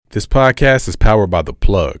This podcast is powered by The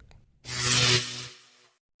Plug.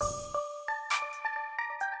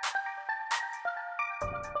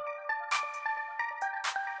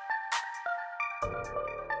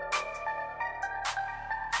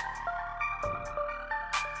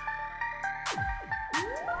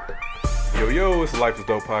 Yo, it's the Life is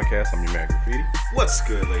Dope podcast. I'm your man, Graffiti. What's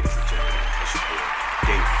good, ladies and gentlemen? It's your boy,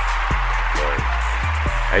 Gabe. Lord.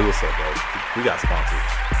 Hey, what's up, bro? We got sponsors.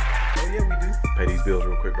 Oh, yeah, we do. Pay these bills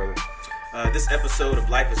real quick, brother. This episode of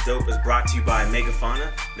Life is Dope is brought to you by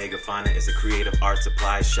Megafauna. Megafauna is a creative art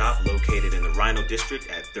supply shop located in the Rhino District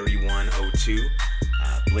at 3102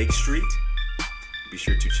 Blake Street. Be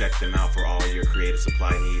sure to check them out for all your creative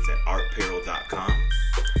supply needs at artperil.com.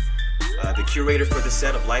 The curator for the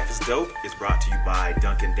set of Life is Dope is brought to you by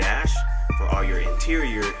Duncan Dash. For all your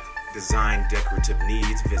interior design decorative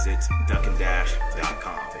needs, visit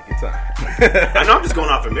duncandash.com. Take your time. I know I'm just going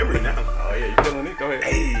off of memory now. Oh, yeah, you feeling it? Go ahead.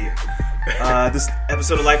 Hey. This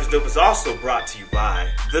episode of Life is Dope is also brought to you by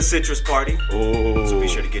The Citrus Party. Ooh. So be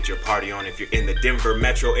sure to get your party on. If you're in the Denver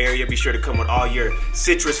metro area, be sure to come with all your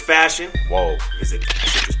citrus fashion. Whoa. Visit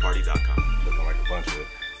citrusparty.com. Looking like a bunch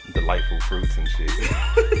of delightful fruits and shit.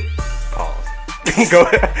 Pause.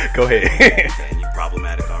 Go ahead. And you're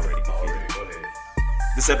problematic already. Go ahead.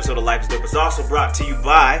 This episode of Life is Dope is also brought to you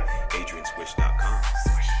by adrianswitch.com.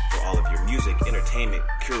 For all of your music, entertainment,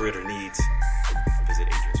 curator needs, visit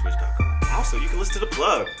adrianswitch.com. Also, you can listen to The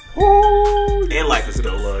Plug. Ooh, And Life is The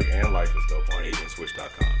Dope. Plug and Life is Dope On on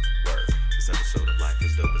adrianswitch.com. Word. This episode of Life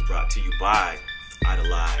is Dope is brought to you by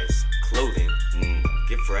Idolize Clothing.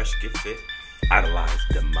 Get fresh, get fit. Idolize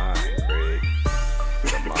the mind, Craig.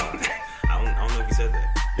 The mind. I don't know if you said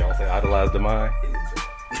that. Y'all say idolize the mind?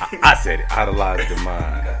 I said it. Idolize the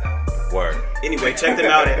mind. Word. Anyway, check them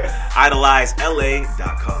out at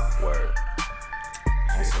idolizela.com. Word.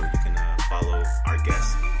 Also, you can follow our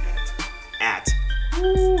guests at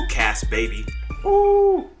Cass Baby.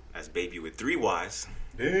 Ooh. That's baby with 3 Y's.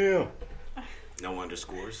 Damn. No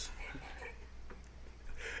underscores.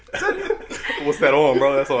 What's that on,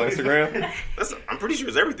 bro? That's on Instagram? I'm pretty sure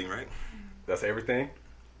it's everything, right? That's everything?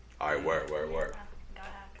 All right, word.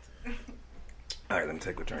 All right, let me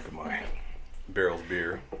take a drink of my Barrel's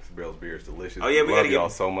beer. This Barrel's beer is delicious. Oh, yeah, we love gotta y'all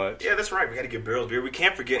get- so much. Yeah, that's right. We got to get Barrel's Beer. We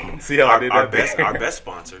can't forget See how I did our that best, there? our best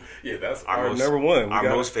sponsor. Yeah, that's Our our most- number one. We Our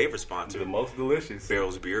got most favorite sponsor. the most delicious.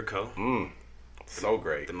 Barrel's Beer Co. So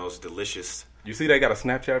great. The most delicious. You see they got a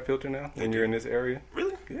Snapchat filter now when you're in this area?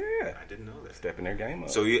 Really? Yeah. I didn't know that. Stepping their game up.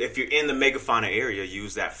 So if you're in the Megafauna area,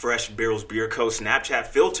 use that fresh Barrel's Beer Co. Snapchat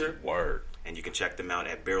filter. Word. And you can check them out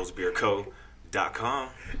at barrelsbeerco.com.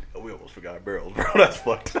 We almost forgot Barrels, bro. That's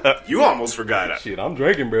fucked up. You almost forgot it. Shit, I'm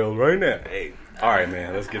drinking Barrels right now. Hey, All right,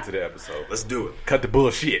 man. Let's get to the episode. let's do it. Cut the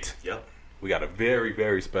bullshit. Yep. We got a very,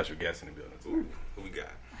 very special guest in the building. Ooh, who we got?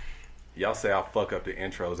 Y'all say I fuck up the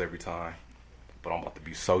intros every time, but I'm about to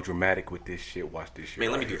be so dramatic with this shit. Watch this shit. Man,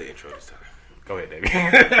 let me right do here. the intro this time. Go ahead,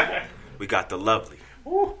 David. We got the lovely,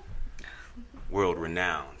 Woo.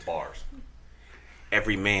 world-renowned, Bars.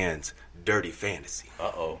 every man's dirty fantasy.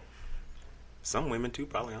 Uh-oh. Some women too,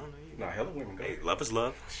 probably. I don't know. Nah, hella women go. Hey, love is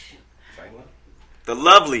love. Same love. The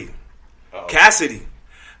lovely Uh-oh. Cassidy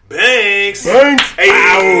Banks. Thanks. Hey.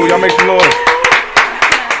 Ow, y'all make some noise.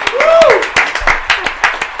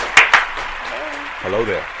 Hello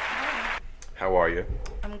there. How are you?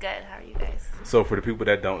 I'm good. How are you guys? So for the people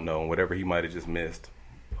that don't know, and whatever he might have just missed,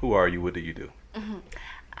 who are you? What do you do?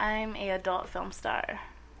 I'm a adult film star.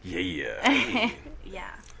 Yeah. Yeah.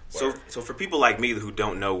 So for people like me who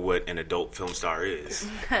don't know what an adult film star is,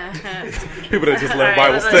 People that just left All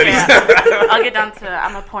Bible right, studies. yeah. I'll get down to it.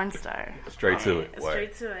 I'm a porn star. Straight to it. What?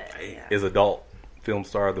 Straight to it. Hey. Yeah. Is adult film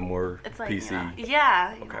star the more It's like, PC?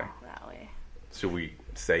 yeah, you Okay. know, that way. Should we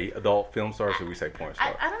say adult film star or should we say porn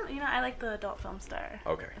star? I don't, I like the adult film star.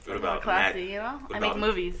 Okay. It's What like more about classy, what I make about-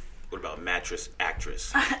 movies. what about mattress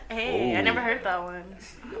actress? Hey, I Ooh. never heard that one.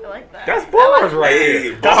 I like that. That's bars right Hey,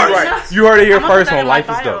 there. bars. That's right. You heard it here I'm gonna first put that on in my Life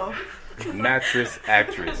is bio. Dope. Mattress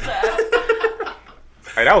actress.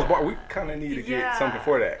 Hey, that was bar. We kind of need to get Yeah. something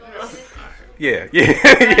for that. Yeah.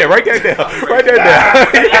 Yeah, write that down. Write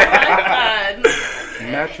that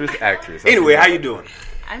down. Mattress actress. That's Anyway, what- how you doing?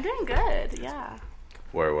 I'm doing good. Yeah.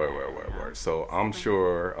 Word. So I'm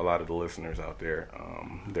sure a lot of the listeners out there,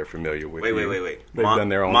 they're familiar with Wait. They've Mom, done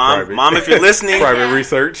their own mom, private, if you're listening, private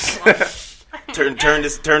research.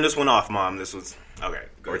 turn this one off, Mom. This was okay.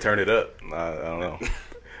 Go Or ahead. turn it up. I don't know.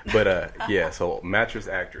 But yeah, so mattress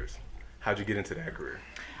actress. How'd you get into that career?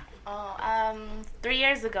 Oh, 3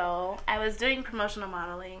 years ago, I was doing promotional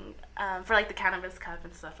modeling for like the Cannabis Cup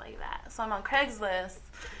and stuff like that. So I'm on Craigslist,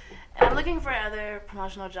 and I'm looking for other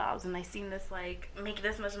promotional jobs, and I seen this like make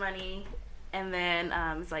this much money, and then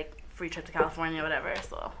it's like free trip to California, whatever.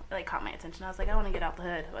 So it like caught my attention. I was like, I want to get out the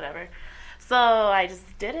hood, whatever. So I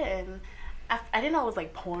just did it, and I didn't know it was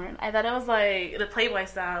like porn. I thought it was like the Playboy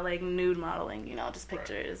style, like nude modeling, you know, just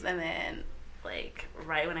pictures. And then like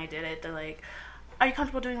right when I did it, they're like, are you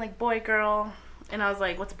comfortable doing like boy girl? And I was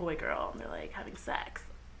like, what's boy girl? And they're like, having sex.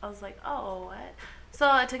 I was like, oh, what?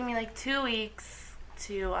 So it took me like 2 weeks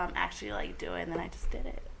to actually like do it, and then I just did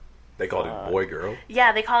it. They called it boy girl?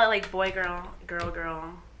 Yeah, they call it like boy girl,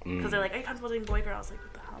 girl. Because they're like, are you comfortable doing boy girl? I was like,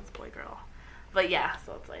 what the hell is boy girl? But yeah,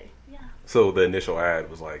 so it's like, yeah. So the initial ad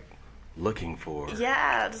was like, looking for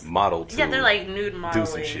model to they're like nude modeling.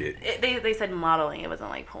 Do some shit. They said modeling. It wasn't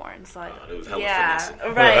like porn. So it was hella finessing.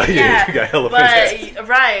 finessing. Right. Yeah, you got hella finesse.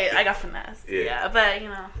 Right, I got finesse. Yeah. Yeah, but you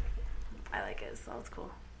know, I like it, so it's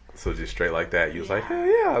cool. So just straight like that, you was like, hell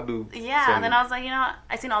yeah, I'll do. Yeah, and then I was like, you know,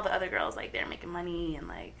 I seen all the other girls like they're making money and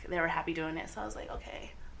like they were happy doing it, so I was like,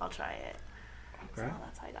 okay, I'll try it. Okay. So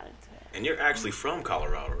that's how I got into it. And you're actually from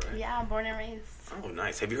Colorado, right? Yeah, I'm born and raised. Oh,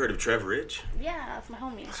 nice. Have you heard of Trev Rich? Yeah, that's my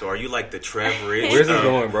homie. So are you like the Trev Rich? Where's this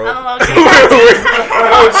going, bro? I'm a little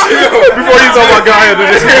Oh, chill. Before you talk about Gaia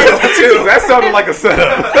today. That sounded like a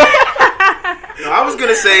setup. No, I was going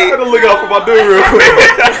to say... I had to look out for my dude real quick.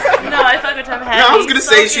 No, I fuck with Trev Heavy. No, I was going to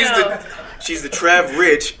say cute. she's the Trev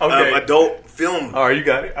Rich adult film. Oh, you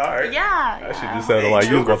got it? All right. Yeah. That shit just sounded like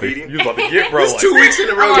you was about to get, bro. It's 2 weeks in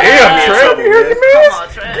a row. Damn, Trev, you heard the Come on,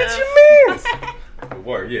 Trev. Get your mans.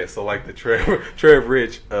 Word, yeah. So like the Trev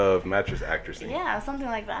Rich of mattress actressing. Yeah, something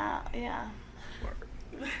like that. Yeah.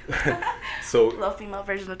 So little female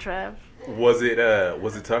version of Trev. Was it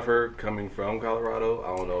tougher coming from Colorado?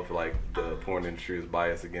 I don't know if like the porn industry is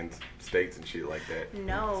biased against states and shit like that.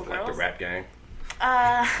 No, like the rap gang.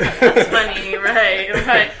 That's funny,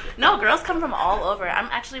 right. No, girls come from all over. I'm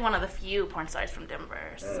actually one of the few porn stars from Denver,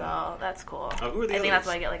 so that's cool. Oh, who are the I think others? that's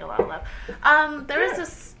why I get like a lot of love.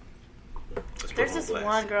 There's this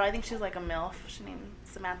one girl. I think she's like a MILF. She named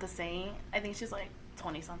Samantha Saint. I think she's like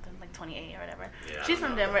 20 something, like 28 or whatever. Yeah, she's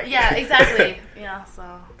from Denver. Yeah, exactly. Yeah,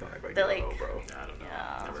 so they're like, bro. I don't know.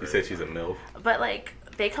 Yeah. She said she's a MILF. But like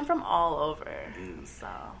they come from all over, so.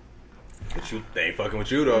 But they ain't fucking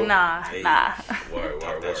with you though. Nah. Word.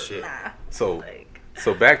 That shit. Nah. So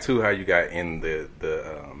back to how you got in the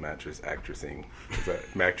mattress actressing,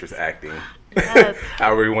 mattress acting. Yes.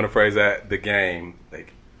 However you want to phrase that, the game,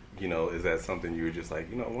 like, you know, is that something you were just like,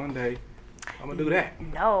 you know, one day I'm gonna do that?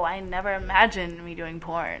 No, I never imagined me doing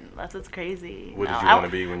porn. That's what's crazy. What did you want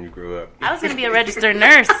to be when you grew up? I was gonna be a registered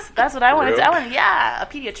nurse. That's what I wanted Real? to. A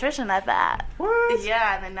pediatrician at that. What?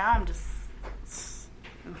 Yeah, and then now I'm just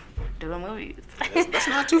doing movies. That's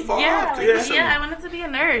not too far Yeah, off. I wanted to be a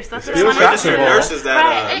nurse. That's what I Still wanted shots to do. involved. Nurses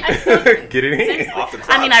that I still, Get it in. off the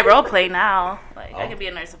clock. I mean, I role play now. Like, I Oh. could be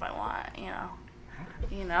a nurse if I want,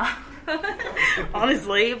 you know.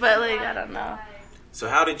 Honestly, but like, I don't know. So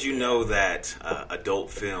how did you know that adult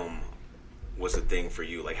film was a thing for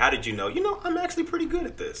you? Like, how did you know, I'm actually pretty good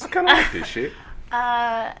at this? I kind of like this shit.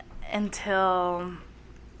 Until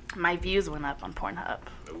my views went up on Pornhub.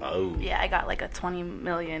 Oh. Yeah, I got like a 20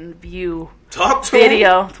 million view Talk to me.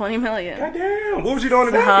 video. 20 million. Goddamn. What was you doing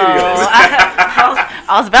in that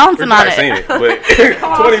I was balancing on video? it. I've seen it,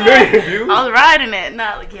 but 20 million views? I was riding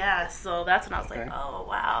it. So that's when I was like, oh,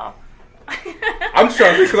 wow. I'm just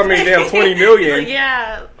trying to think, because I mean, damn, 20 million.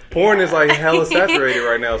 Yeah. Porn is like hella saturated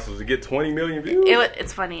right now, so to get 20 million views?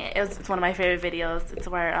 It's funny. It's one of my favorite videos. It's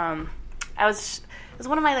where it was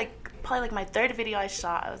one of my probably my third video I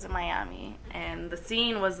shot. I was in Miami, and the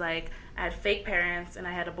scene was like I had fake parents and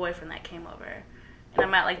I had a boyfriend that came over, and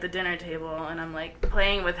I'm at the dinner table and I'm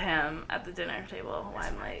playing with him at the dinner table while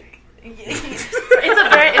I'm it's a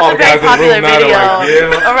very popular video.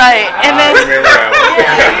 All right, and then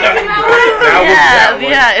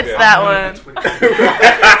it's that one.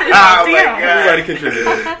 Oh my God. Everybody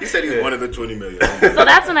contributed. He said he's one of the 20 million. So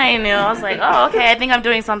that's when I knew. I was like, oh, okay, I think I'm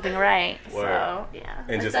doing something right. Word. So, yeah.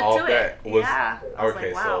 And I just stuck all to that it. was... Yeah. I was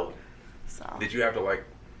Okay, like, wow. So did you have to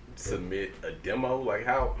submit a demo? Like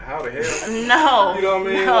how the hell? No. You know what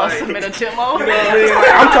I mean? No, submit a demo. You know what I mean?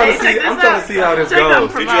 I'm trying to see how this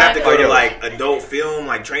goes. Did you have to go to adult film,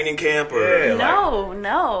 training camp, or? Yeah,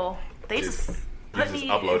 No. They just put just me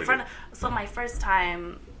uploaded in front of... So my first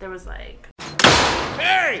time, there was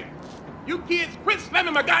Hey! You kids quit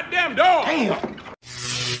slamming my goddamn door! Damn!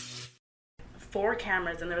 4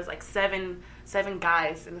 cameras, and there was 7 7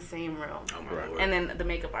 guys in the same room. Oh my Lord. And then the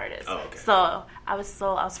makeup artist. Oh, okay. So I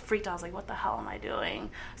was freaked out. I was like, what the hell am I doing?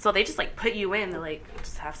 So they just like put you in. They're like,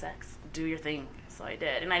 just have sex, do your thing. So I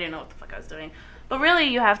did, and I didn't know what the fuck I was doing. But really,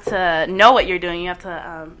 you have to know what you're doing. You have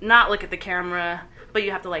to not look at the camera, but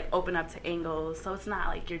you have to like open up to angles. So it's not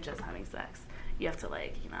like you're just having sex. You have to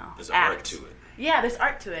like, you know, There's act. art to it. Yeah, there's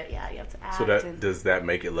art to it. Yeah, you have to act. So does that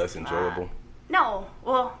make it less enjoyable? No.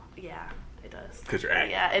 Well, yeah, it does. Because you're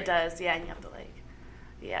acting. Yeah, it does. Yeah, and you have to like,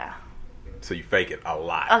 yeah. So you fake it a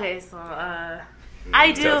lot. Okay, so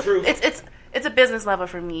I do. Tell the truth. It's a business level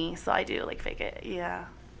for me, so I do like fake it. Yeah.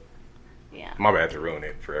 Yeah. My bad to ruin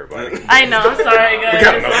it for everybody. I know. I'm sorry, guys.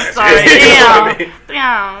 gotta know I'm that sorry. shit.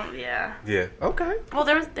 Damn. Yeah. Yeah. Okay. Well,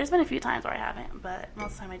 there's been a few times where I haven't, but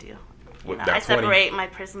most of the time I do. What, I that separate my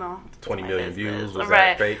personal. 20 my million business. views? Was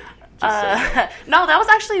Right. that fake? Just so you know. No, that was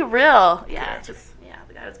actually real. Yeah. Good Just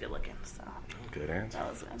the guy was good looking. So Good answer. that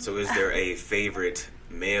was good. So is there a favorite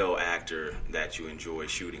male actor that you enjoy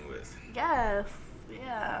shooting with? Yes.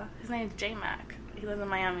 Yeah. His name's J-Mac. He lives in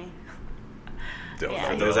Miami. Don't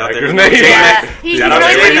Yeah. know Those the out there actor's who know name. J-Mac. Yeah, he- Shout out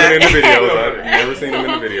he to really- J-Mac. In the videos. I've never seen him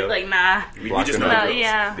in the videos. Like, nah. We Blocked just him know out. girls.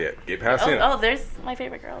 Yeah. Yeah, get past him. Oh, there's my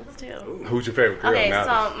favorite girls too. Who's your favorite girl Okay,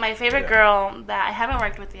 now? so my favorite Yeah. girl that I haven't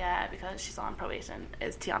worked with yet because she's on probation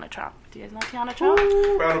is Tiana Trump. Do you guys know Tiana Trump?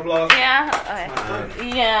 Round of applause. Yeah. Okay.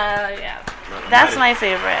 Yeah. That's my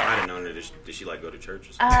favorite. I didn't know her. Did she like go to church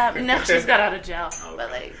or something? No, she's got out of jail, Okay.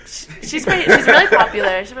 but like she's really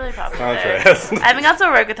popular. She's really popular. Contrast. I haven't got to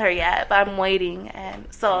work with her yet, but I'm waiting. And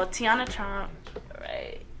so Tiana Trump,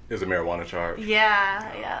 right? There's a marijuana charge.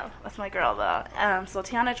 Yeah, that's my girl though. So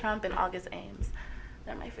Tiana Trump and August Ames,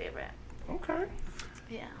 they're my favorite. Okay.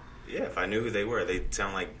 Yeah. Yeah, if I knew who they were, they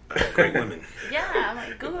sound like great women. Yeah, I'm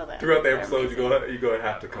like Google them. Throughout the They're episode, amazing. you're gonna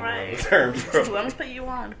have to come Right. on the terms. Let me put you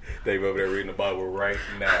on. Dave over there reading the Bible right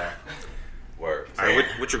now. Word. All right,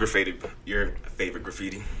 what's your favorite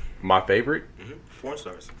graffiti? My favorite? Porn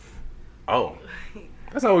stars. Oh.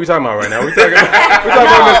 That's not what we're talking about right now. We're talking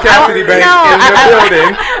about Miss Cassidy Banks no, in the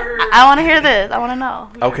building. I want to hear this. I want to know.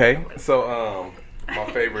 Okay, so my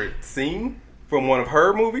favorite scene from one of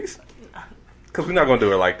her movies, because we're not gonna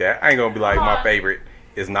do it like that. I ain't gonna be like my favorite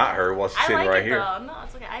is not her while she's I sitting like right it here. though. No,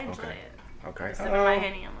 it's okay. I enjoy Okay. it. Okay. I'm sipping my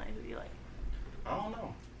Henny. I'm like, who do you like? I don't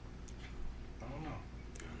know.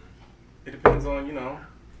 It depends on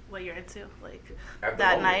What you're into, like At the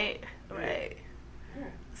that moment. night, right?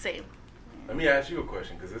 Same. Let me ask you a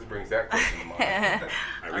question because this brings that question to mind.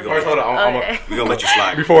 All right, First, hold on. Okay. we're gonna let you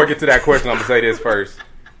slide. Before I get to that question, I'm gonna say this first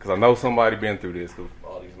because I know somebody been through this. Cause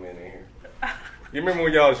all these men in here. You remember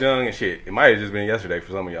when y'all was young and shit? It might have just been yesterday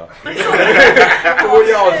for some of y'all. When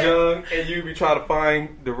y'all was young and you be trying to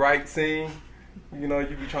find the right scene, you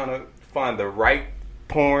be trying to find the right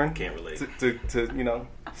porn. Can't relate. To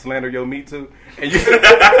slander your meat to. And you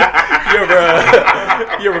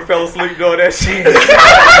ever fell asleep doing that shit?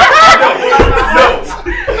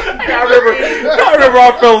 I remember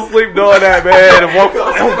I fell asleep doing that, man, and woke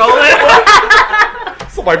up.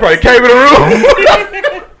 Somebody probably came in the room.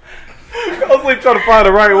 I was asleep trying to find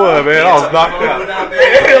the right one, man. I was knocked out.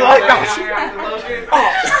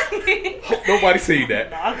 Nobody seen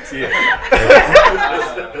that. Yeah.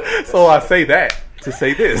 So I say that to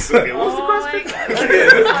say this. Okay, what was the question?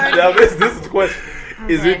 This is the question.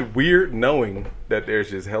 Is it weird knowing that there's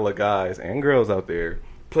just hella guys and girls out there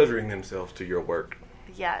pleasuring themselves to your work?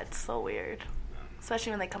 Yeah, it's so weird,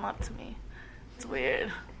 especially when they come up to me. It's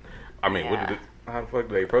weird. I mean, how the fuck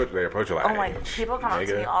do they approach? They approach you like, Oh my! hey, People come up to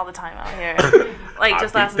nigga. me all the time out here. Like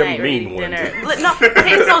just I last think night, them we're mean eating ones. dinner. No,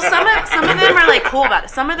 okay. So some of them are like cool about it.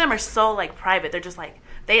 Some of them are so like private. They're just like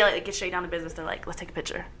they like get straight down to business. They're like, let's take a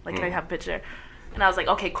picture. Like, can I have a picture? And I was like,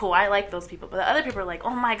 okay, cool. I like those people. But the other people are like, oh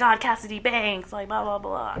my god, Cassidy Banks, like blah blah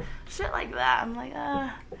blah, shit like that. I'm like,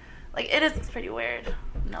 like it's pretty weird.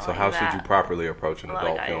 So how should you properly approach an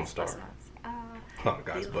adult film star? Bust nuts. A lot of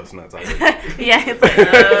guys bust nuts. I Yeah, it's like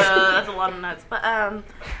that's a lot of nuts. But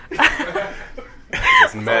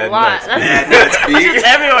It's mad a lot. nuts. Mad nuts, It's B. just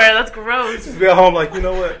everywhere. That's gross. Just be at home like, you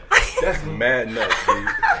know what? That's mad nuts, dude.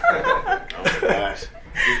 Oh my gosh.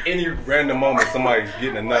 Just any random moment somebody's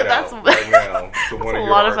getting a nut That's- out right now to one That's of a your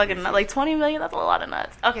lot of art fucking pieces. nuts. Like 20 million. That's a lot of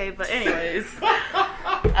nuts. Okay, but anyways,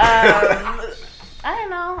 I don't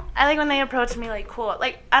know. I like when they approach me like cool.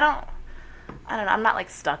 Like I don't know. I'm not like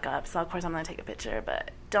stuck up, so of course I'm gonna take a picture.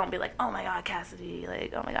 But don't be like, oh my god, Cassidy.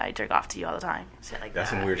 Like, oh my god, I jerk off to you all the time. Shit like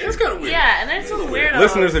That's that. some weird It's shit. kind of weird. Yeah, and there's some weirdos.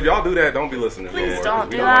 Listeners, if y'all do that, don't be listening. no Please more, don't 'cause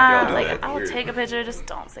we do don't that. like y'all Like, doing that. I will Weird. take a picture. Just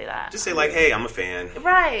don't say that. Just say like, hey, I'm a fan.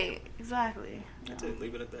 Right. Exactly. That's it.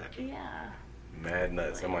 Leave it at that. Yeah. Mad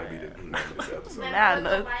nuts. That might be the name of this episode. Mad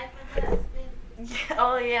nuts.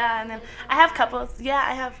 Oh yeah, and then I have couples. Yeah,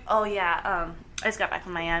 I have. Oh yeah. I just got back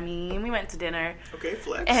from Miami and we went to dinner. Okay,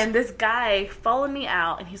 flex. And this guy followed me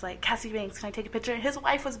out and he's like, Cassie Banks, can I take a picture? And his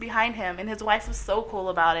wife was behind him and his wife was so cool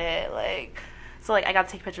about it. So I got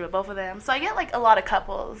to take a picture with both of them. So I get like a lot of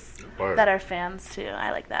couples that are fans too. I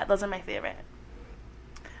like that. Those are my favorite.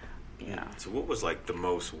 Yeah. So what was like the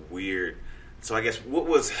most weird? So I guess what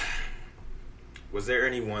was there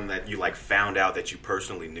anyone that you like found out that you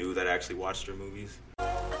personally knew that actually watched your movies?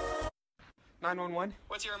 911?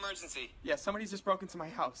 What's your emergency? Yeah, somebody's just broke into my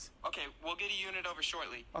house. Okay, we'll get a unit over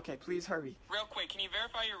shortly. Okay, please hurry. Real quick, can you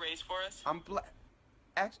verify your race for us? I'm black.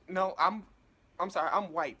 No, I'm sorry.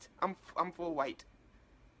 I'm white. I'm full white.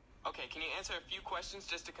 Okay, can you answer a few questions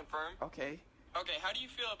just to confirm? Okay. Okay, how do you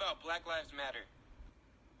feel about Black Lives Matter?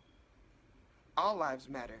 All lives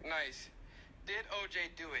matter. Nice. Did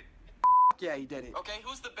OJ do it? Yeah, he did it. Okay,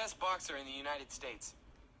 who's the best boxer in the United States?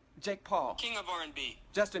 Jake Paul. King of R&B.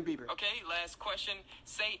 Justin Bieber. Okay, last question.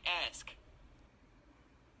 Say ask.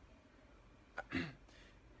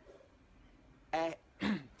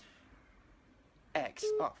 X.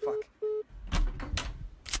 Oh, fuck.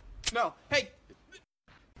 No, hey!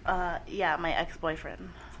 Yeah, my ex-boyfriend.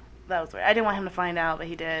 That was weird. I didn't want him to find out, but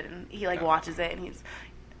he did. And he watches it and he's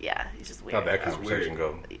just weird. How'd that conversation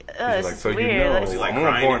go? It's Like, just so weird. you know, Was he, like, I'm on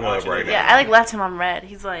crying and Pornhub watching right it? now. Yeah, I left him on red.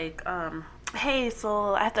 He's like, hey,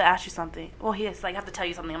 so I have to ask you something. Well, he's like, I have to tell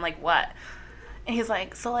you something. I'm like, what? And he's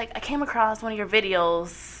like, so I came across one of your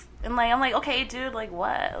videos, and I'm like, okay, dude,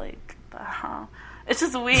 what? It's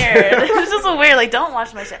just weird. It's just weird. Don't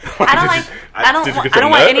watch my shit. I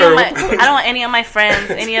don't want any of my friends,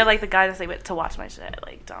 any of the guys to watch my shit.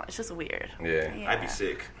 Don't. It's just weird. Yeah. I'd be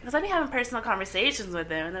sick. Because I'd be having personal conversations with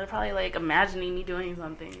them, and they're probably imagining me doing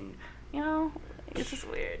something. It's just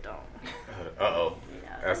weird. Don't. Uh-oh.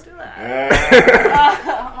 Yeah, don't do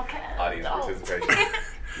that. Okay. Audience Don't. participation.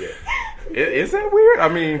 Yeah. Is that weird? I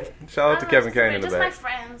mean, shout out to Kevin Kane in the just my back.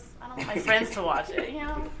 friends. I don't want my friends to watch it.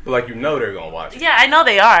 But they're gonna watch it. Yeah, I know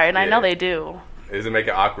they are, and I know Yeah. they do. Does it make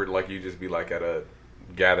it awkward you just be at a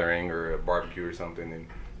gathering or a barbecue or something and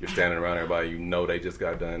you're standing around everybody, they just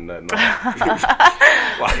got done nothing. I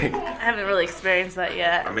haven't really experienced that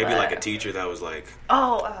yet. Or maybe but- a teacher that was like,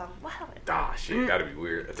 what happened? Shit, gotta be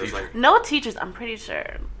weird. A teacher. No teachers, I'm pretty sure.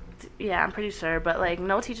 Yeah, I'm pretty sure, but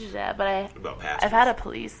no teachers yet. But about pastors? I've had a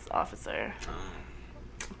police officer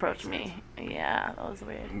approach me. Yeah, that was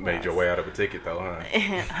weird. Made your way out of a ticket though,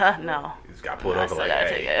 huh? No. You just got pulled I over still got a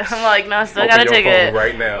hey. ticket. I'm like, no, I still Open got a your ticket. phone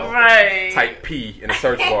right now. Right. Type P in the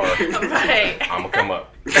search bar. Right. I'm gonna come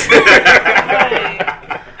up.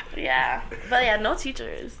 Right. Yeah. But yeah, no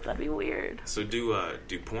teachers. That'd be weird. so do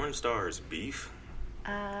porn stars beef?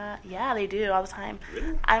 Yeah, they do all the time.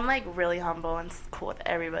 Really? I'm really humble and cool with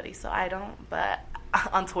everybody, so I don't. But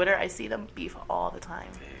on Twitter, I see them beef all the time.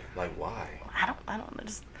 Why? I don't know.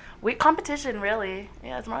 Just competition, really.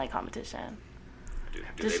 Yeah, it's more like competition. Do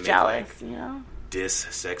Just they jealous, make, diss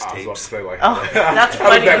sex I was about to tapes? say Oh, that's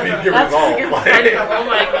funny. that beef get That's resolved? fucking funny. Oh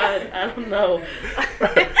my god, I don't know.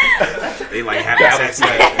 They having sex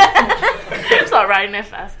Start riding it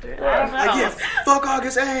faster. I don't know. fuck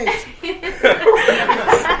August Ames.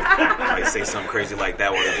 Might say something crazy like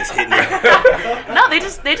that where they just hitting you. No, they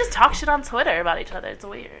just talk shit on Twitter about each other. It's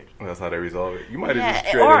weird. That's how they resolve it. You might have Yeah,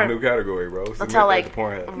 just created or a new category, bro. They'll tell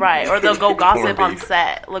right, or they'll go gossip on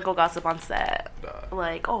set. They'll go gossip on set.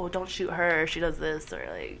 Oh, don't shoot her. She does this, or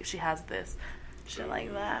she has this, shit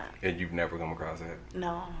like that. And you've never come across that?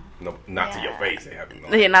 No. No, not to Yeah. your face. They haven't.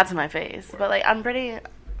 Yeah, not to my face, but I'm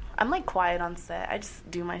quiet on set. I just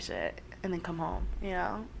do my shit and then come home.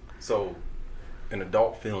 So, an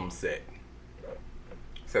adult film set.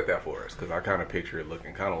 Set that for us, because I kind of picture it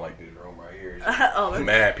looking kind of like this room right here.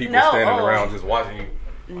 Mad people standing around just watching you.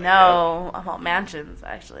 No, about mansions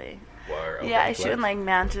actually. Okay, Yeah, I shoot flex. in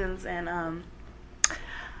mansions and I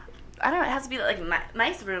don't know. It has to be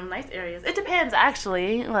nice room, nice areas. It depends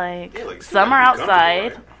actually. Some are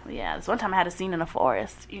outside. Right? Yeah, this one time I had a scene in a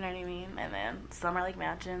forest. You know what I mean? And then some are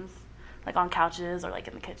mansions, on couches or in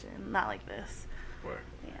the kitchen. Not like this. Where?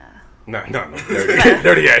 Yeah. No,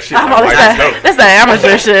 dirty ass shit. I'm always this is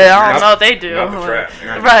amateur shit. I don't know what they do. Not the trap.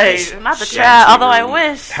 Right, not the trap. Although I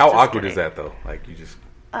wish. How Just awkward kidding. is that though? You just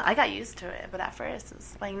I got used to it, but at first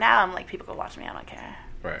it's now I'm people go watch me. I don't care.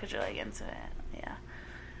 Right. Because you're into it. Yeah.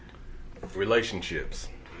 relationships.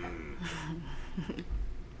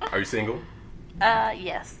 Are you single?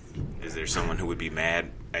 Yes. Is there someone who would be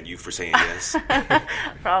mad at you for saying yes?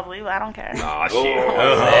 Probably, but I don't care. Aw, shit.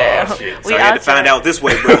 Yeah. Oh, shit. Sorry, I had to find out this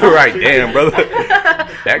way, bro. Right, damn, brother.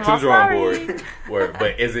 Back to the Well, drawing sorry. board.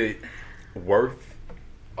 But is it worth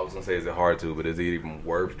I was gonna say, is it hard to, but is it even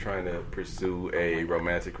worth trying to pursue a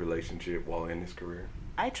romantic relationship while in this career?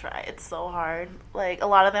 I try. It's so hard. Like, a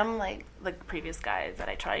lot of them, like, the previous guys that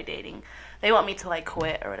I tried dating, they want me to, like,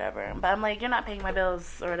 quit or whatever. But I'm like, you're not paying my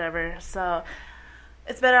bills or whatever. So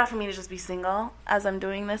it's better off for me to just be single as I'm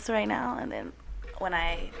doing this right now. And then when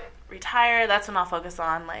I retire, that's when I'll focus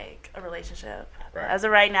on, like, a relationship. Right. As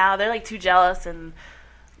of right now, they're, like, too jealous and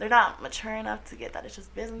they're not mature enough to get that it's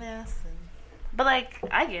just business. But, like,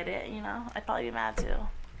 I get it, you know. I'd probably be mad, too.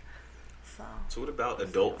 So what about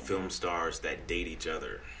adult film stars that date each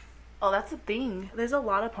other? Oh, that's a thing. There's a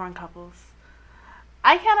lot of porn couples.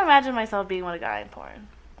 I can't imagine myself being with a guy in porn.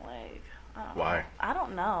 Like, I don't know. Why? I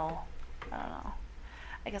don't know.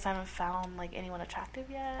 I guess I haven't found, like, anyone attractive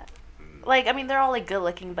yet. Like, I mean, they're all, like, good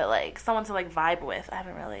looking, but, like, someone to, like, vibe with, I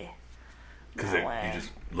haven't really. Because No you way. just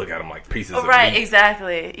look at them like pieces Oh, of right, meat.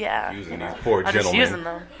 exactly. Yeah. Using these poor I'm gentlemen. just using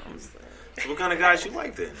them. So what kind of guys you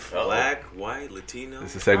like then? Black, white, Latino,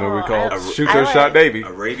 This is a segment we Oh, call I- Shoot I Your like- Shot Baby.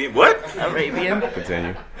 Arabian? What? Arabian.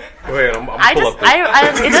 Continue. Go ahead. I'm I pull just, up the,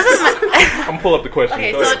 I it doesn't I'm pull up the question.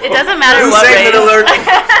 Okay, Go so ahead. it doesn't matter New what segment race. alert.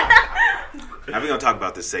 Now we're gonna talk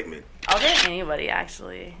about this segment. I'll date anybody,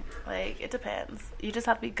 actually. Like, it depends. You just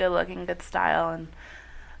have to be good looking, good style, and,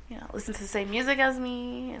 you know, listen to the same music as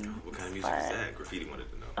me. And What kind of music is that? Graffiti wanted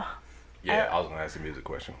to know. Yeah, I was going to ask a music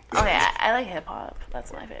question. Okay, I like hip hop.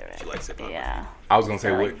 That's my favorite. She likes hip-hop. Yeah. I was going to say,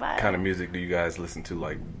 I what like vibe. kind of music do you guys listen to,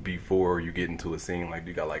 like, before you get into a scene? Like,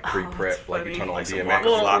 do you got, like, pre-prep? Like, you turn on Like some DMX? Waka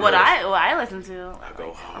Well, Flocka. what I listen to. I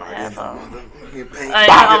go hard. I have,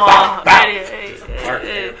 Bop, bop.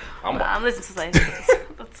 I'm listening to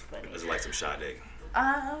like that's funny. Is it like some Sade?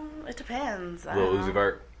 It depends. Lil Uzi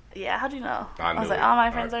Vert? Yeah, how'd you know? I was knew like, it. all my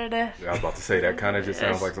All friends right. are there. Yeah, I was about to say, that kind of just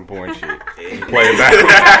sounds like some porn shit. Yeah. Play it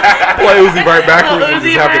back. Play Uzi Vert backwards and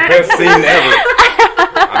just have the best scene ever.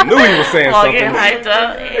 I knew he was saying While getting something. hyped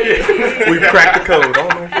up. We cracked the code. All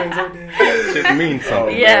my friends are dead. Shit means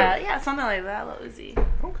something. Yeah, something like that. Lil Uzi.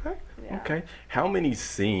 Okay. Yeah. Okay. How many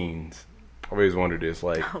scenes? I always wondered this.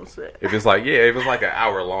 Like, Oh shit. if it's like an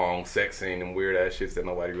hour long sex scene and weird ass shits that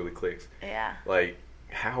nobody really clicks. Yeah. Like,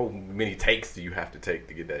 how many takes do you have to take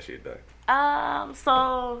to get that shit done?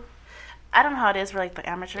 So I don't know how it is for like the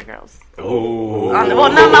amateur girls. Oh.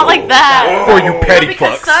 Well, no, not like that. For you petty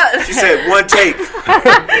Because fucks. She said one take.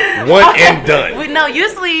 One and done. No,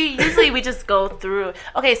 usually we just go through.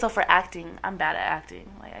 Okay, so for acting, I'm bad at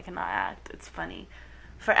acting. Like, I cannot act. It's funny.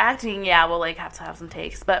 For acting, yeah, we'll like have to have some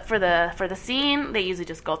takes. But for the scene, they usually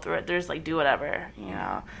just go through it. They're just like do whatever, you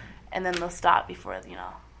know, and then they'll stop before the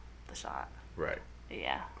shot. Right.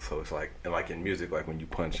 Yeah. So it's like in music, like when you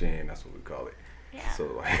punch in, that's what we call it. Yeah. So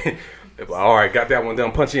like, if, all right, got that one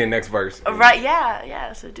done. Punch in next verse. Right.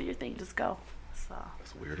 Yeah. So do your thing. Just go. So.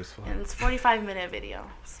 That's weird as fuck. And it's 45-minute video.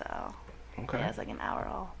 So. Okay. Yeah, it's like an hour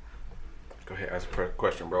all. Go ahead, ask a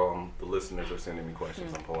question, bro. The listeners are sending me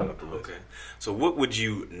questions. I'm pulling up the list. Okay. So what would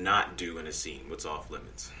you not do in a scene? What's off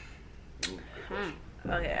limits?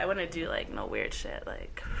 Okay, I wouldn't do like no weird shit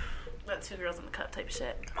like that 2 girls in the cup type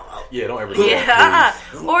shit. Yeah, don't ever do Yeah. that,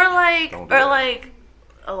 please. Or like Don't do that.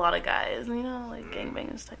 a lot of guys, you know, like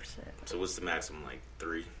gangbangers type shit. So what's the maximum? Like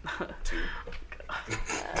 3, 2,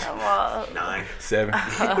 Well, 9? 7.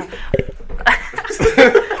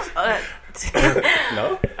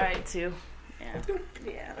 No? Alright, 2.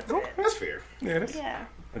 Yeah, that's it. That's fair. Yeah, that's Yeah.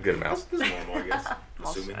 a good amount. That's normal, I guess.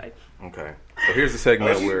 Most Assuming. right. Okay. So here's the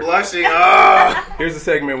segment where blushing. Ah! here's the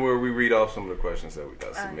segment where we read off some of the questions that we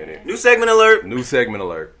got submitted. New segment alert. New segment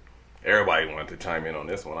alert. Everybody wanted to chime in on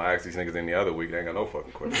this one. I asked these niggas in the other week. They ain't got no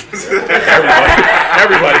fucking questions.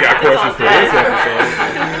 Everybody got questions for this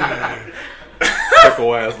episode.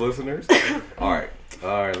 Fickle ass listeners. All right.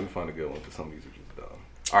 Let me find a good one for some of these are just dumb.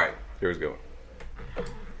 All right. Here's a good one.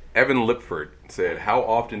 Evan Lipford said, "How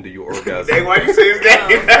often do you orgasm?" Dang, why'd you say his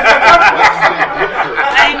name? I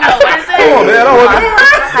know, what is it? Come on, man. I don't want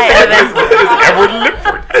Hi, Evan. It's Edward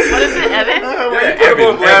Lipford. What is it, Evan? Yeah, Put him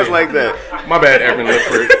on blast Evan. like that. My bad, Evan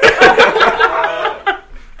Lipford.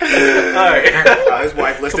 All right. His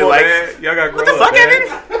wife listed Come on, like, man. Y'all got what the fuck, Evan?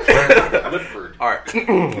 Lipford. All right.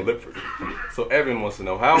 Lipford. So Evan wants to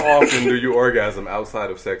know, how often do you orgasm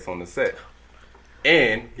outside of sex on the set?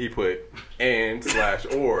 And he put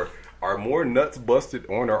 /or are more nuts busted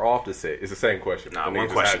on or off the set? It's the same question. Nah, The one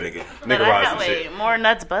niggas question, had it. nigga. But I Niggerized have the shit. more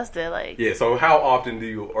nuts busted, like. Yeah, so how often do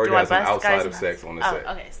you Do I orgasm bust outside guys' of sex on the nuts? set?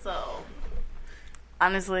 Okay, so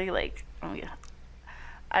honestly, like,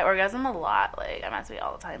 I orgasm a lot. Like, I masturbate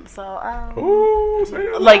all the time. So, Ooh,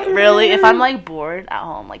 man. like, really, if I'm, like, bored at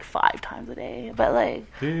home, like, 5 times a day. But, like,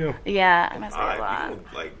 Damn. yeah, I masturbate a lot. You can,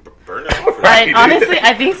 like, burn it off for that. Like, honestly,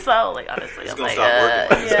 I think so. Like, honestly, It's I'm gonna like, stop working.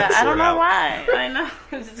 Like, it's yeah, gonna I don't short know out. why. I know.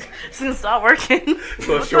 It's gonna stop working.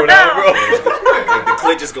 So short out, bro. Like, the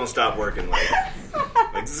clit just gonna stop working. Like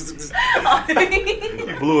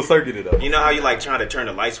You blew a circuit it up. you know how you like trying to turn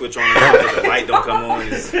the light switch on and off, but the light don't come on.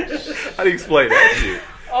 How do you explain that shit?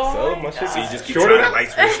 Oh So my my shit God. So you just keep shorter trying to than-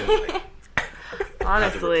 light switch. And, like,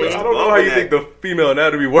 Honestly, I I don't know how you think the female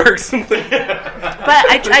anatomy works. but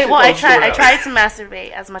I try to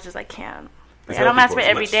masturbate as much as I can. Like, I don't healthy for masturbate as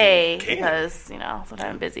every much as day you can. because sometimes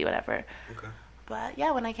I'm busy, whatever. Okay. But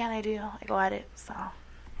yeah, when I can, I do. I go at it. So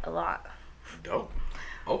a lot. Dope.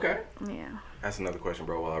 Okay. Yeah. That's another question,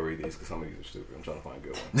 bro, while I read these, because some of these are stupid. I'm trying to find a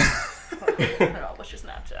good one. Oh, what's your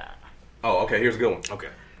Snapchat? Oh, okay, here's a good one. Okay.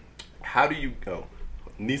 How do you go?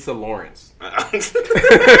 Nisa Lawrence.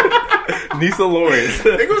 Nisa Lawrence.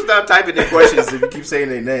 They gonna stop typing their questions if you keep saying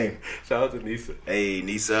their name. Shout out to Nisa. Hey, She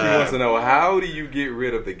wants to Nisa. know, how do you get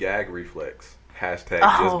rid of the gag reflex? Hashtag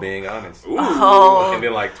Oh. just being honest. Oh. And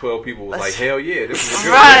then like 12 people was like, hell yeah, this is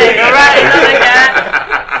good. Right.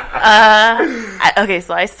 Okay,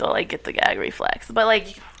 so I still like get the gag reflex, but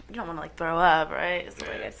like you don't want to like throw up, right? So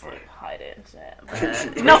like I just like hide it and shit.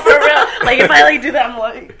 But, no, for real. Like if I like do that, I'm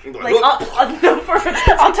like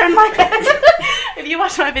I'll turn my head. If you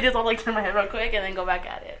watch my videos, I'll like turn my head real quick and then go back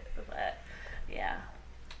at it. But yeah,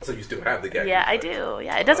 So you still have the gag yeah, I reflex? do.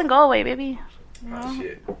 Yeah, it doesn't go away, baby. Oh,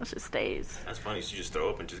 shit. It just stays. That's funny. So you just throw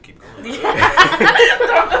up and just keep going.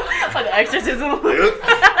 Like exorcism.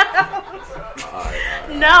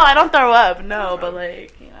 No, I don't throw up. No, but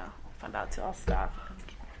like if I'm about to, I'll stop.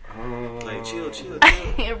 Like chill.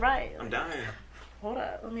 You're right. I'm dying. Hold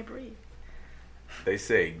up, let me breathe. They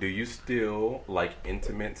say, do you still like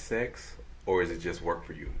intimate sex, or is it just work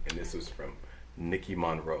for you? And this is from Nikki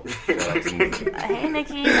Monroe. Shout out to Nikki. Hey,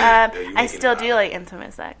 Nikki. you I making still it do hot. like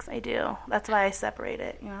intimate sex. I do. That's why I separate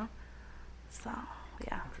it. So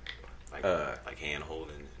yeah. Like hand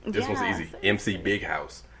holding. This one's Yeah, easy. so- MC Big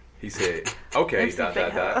House. He said, okay, MC dot, Big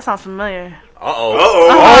dot, House. That dot. sounds familiar. Uh-oh.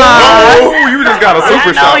 Uh-oh. Oh, you just got a I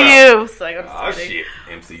super know shout out. you. So I'm just Oh, kidding. shit.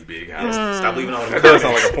 MC Big House. Stop leaving all That the does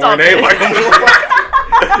sound like a porn name. Like,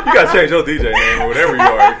 you gotta change your DJ name or whatever you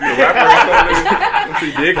are. If you're a rapper or something,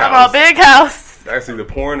 MC Big I'm House. a big house. That's either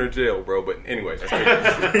porn or jail, bro. But anyway, that's crazy.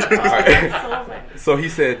 All right. So he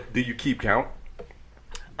said, do you keep count?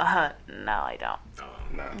 No, I don't.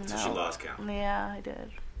 Nah. So she lost count. Yeah, I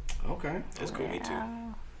did. Okay. That's cool. Me too.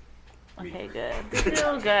 Okay, good. I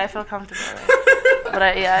feel good. I feel comfortable. But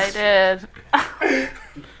I did.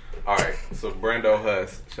 All right. So Brando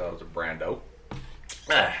Huss, shout out to Brando.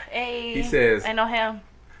 Hey. He says, I know him.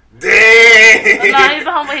 Dang. No, he's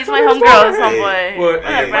a homeboy. He's my homegirl. He's homeboy. What?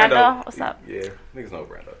 What up, Brando? What's up? Yeah, niggas know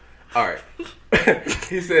Brando. All right.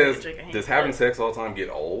 He says, Drinking does having sex all the time get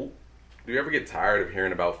old? Do you ever get tired of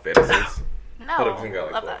hearing about fetishes? No. Hold up, you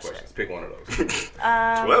got like Love 12 that questions. shit. Pick one of those.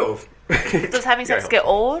 12. Does having sex Yeah. get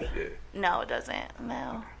old? Yeah. No, it doesn't.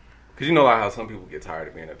 No. Because you know like how some people get tired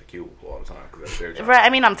of being at the cubicle all the time because that's their job. Right. I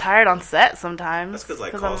mean, I'm tired on set sometimes. That's because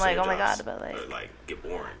like I'm call like, center oh my god, jobs, but like, get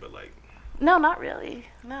boring. But like no, not really.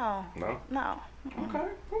 No. No? No. Okay.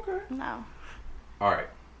 No. All right.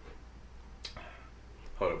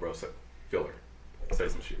 Hold up, bro. Filler. Say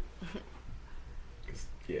some shit. 'Cause,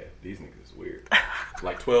 yeah, these niggas is weird.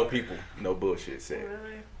 Like 12 people, no bullshit, said,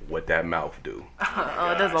 what that mouth do?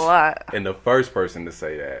 Oh, it does a lot. And the first person to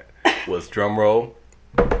say that was, drum roll,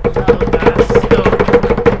 Oh gosh.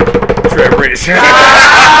 Trev Rich.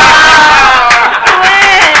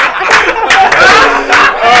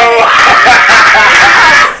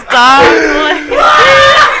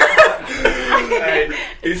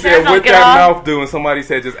 He said, Trev, don't what get that off. mouth do? And somebody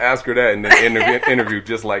said, just ask her that in the interview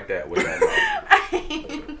just like that with that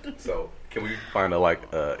mouth. So, can we find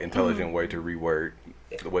a intelligent way to reword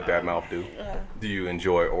what that mouth do? Do you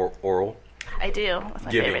enjoy oral? I do. That's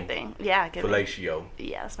my Giving. favorite thing. Yeah, giving. Fellatio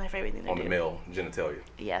Yeah, that's my favorite thing to on do. the male genitalia.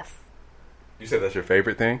 Yes. You said that's your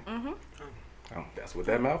favorite thing? Mm-hmm. Oh, that's what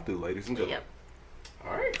that mouth do, ladies and gentlemen. Yep.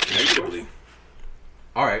 All right. inevitably.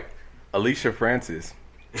 All right. Alicia Francis.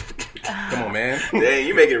 Come on, man. Dang,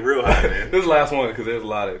 you make it real hot, man. This is the last one because there's a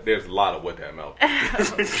lot of what that mouth.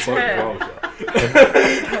 What's wrong with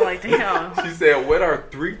y'all? I'm like, damn. She said, what are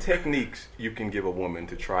 3 techniques you can give a woman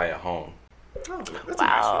to try at home?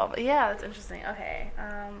 Wow. Yeah, that's interesting. Okay.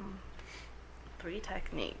 3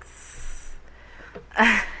 techniques.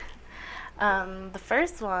 The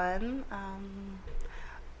first one,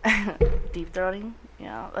 Deep throating.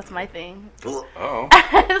 That's my thing. Oh.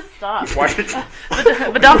 Stop. Why?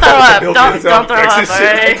 But don't throw up. Don't throw up, alright?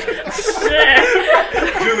 Shit.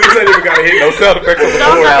 Julie's ain't even gotta hit no sound effects on the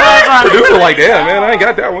Don't board. throw up on it. Producer like, damn, man, I ain't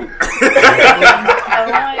got that one. Oh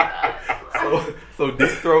my god. So deep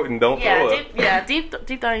throat and don't throw up. Deep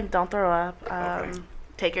throating, don't throw up. Okay.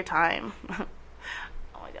 Take your time.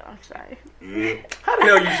 Oh my god, I'm shy. How the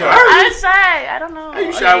hell you shy? I'm shy. I don't know.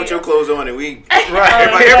 You shy with your clothes on and we... Right.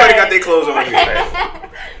 Everybody got their clothes on here.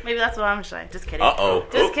 Maybe that's why I'm shy. Just kidding. Uh-oh.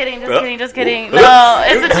 Just kidding. No, it's a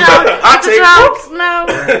joke. It's a joke. No.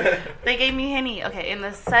 They gave me Henny. Okay, in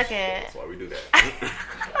the second. That's why we do that.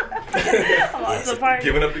 Oh, it's a party.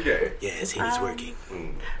 Giving up the game. Yes, he's working.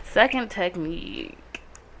 Second technique.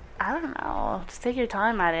 I don't know. Just take your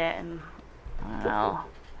time at it and, I don't know,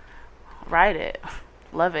 ride it.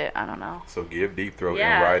 Love it. I don't know. So give deep throat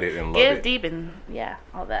and ride it and love Give it. deep and,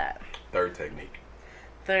 all that. Third technique.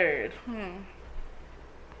 Third.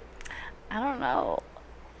 I don't know.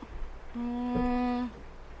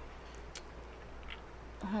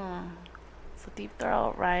 So deep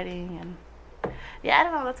throat, riding, and I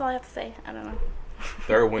don't know. That's all I have to say. I don't know.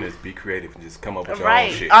 Third one is be creative and just come up with your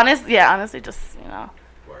Right. own shit. Honestly, just,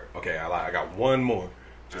 Word. Okay, I got one more.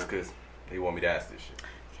 Just because they want me to ask this shit.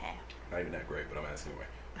 Okay. Not even that great, but I'm asking anyway.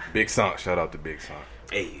 Big Sonk. Shout out to Big Sonk.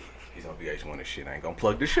 Hey. He's on VH1 and shit. I ain't gonna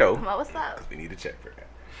plug the show. What was that? We need to check for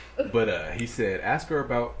that. But he said, ask her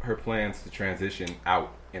about her plans to transition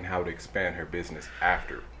out and how to expand her business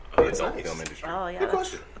after the adult film industry. Oh, yeah.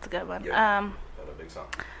 question. That's a good one. Yeah. Shout out Big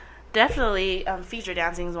Sonk. Definitely, feature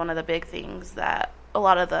dancing is one of the big things that a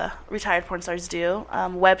lot of the retired porn stars do.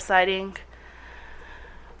 Websiting.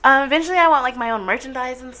 Eventually, I want, my own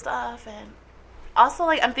merchandise and stuff. And also,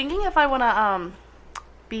 I'm thinking if I want to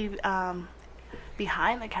be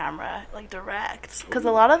behind the camera, direct. Because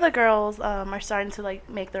a lot of the girls are starting to,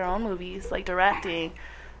 make their own movies, directing.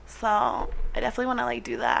 So, I definitely want to,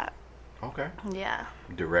 do that. Okay. Yeah.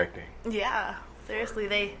 Directing. Yeah. Seriously,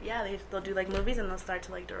 they'll do movies and they'll start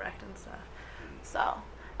to direct and stuff. So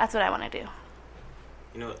that's what I want to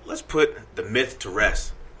do. Let's put the myth to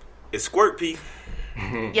rest. Is squirt pee?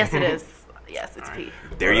 Yes, it is. Yes, it's pee.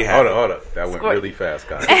 There you have it. Hold up. That went Squirt. really fast,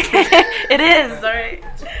 guys. It is. All right.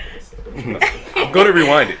 I'm gonna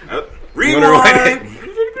rewind it. Rewind.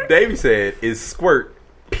 Davey said, "Is squirt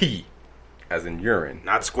pee, as in urine?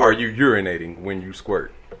 Not squirt. Are you urinating when you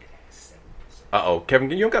squirt?" Kevin,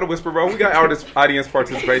 you don't gotta whisper, bro. We got audience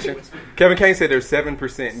participation. Kevin Kane said there's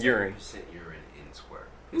 7% urine. 7% urine in squirt.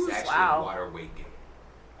 It's actually Wow. water weight gain.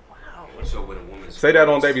 Wow. So when a woman Say that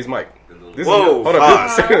on Davy's mic. This Whoa, hold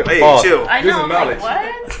pause. up. Hey, Pause. chill. I This know. is knowledge.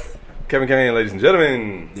 What? Kevin Kane, ladies and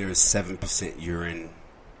gentlemen. There is 7% urine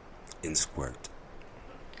in squirt.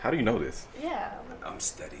 How do you know this? Yeah. I'm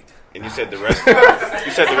studied. And you said the rest.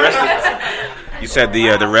 You said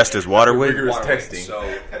the rest is water weight. Rigorous Water weight. testing. So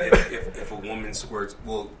if a woman squirts,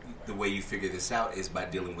 the way you figure this out is by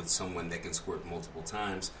dealing with someone that can squirt multiple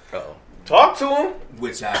times. Uh-oh. Talk to him.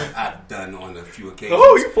 Which I've done on a few occasions.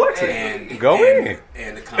 Oh, you flexing. And, Go in.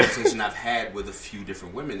 And the conversation I've had with a few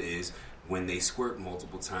different women is when they squirt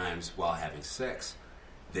multiple times while having sex,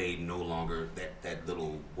 they no longer, that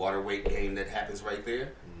little water weight gain that happens right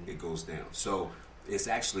there, it goes down. So it's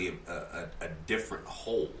actually a different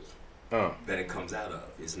hole that it comes out of.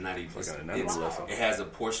 It's not even, it has a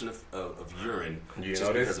portion of urine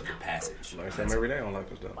just because of the passage. Learn something every day on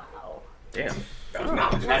Life is Dope. Wow. Damn.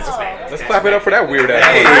 That's a fact. Let's clap it up for that weird ass.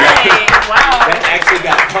 Hey, wow. That actually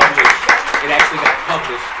got published. It actually got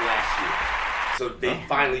published last year. So they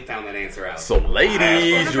finally found that answer out. So,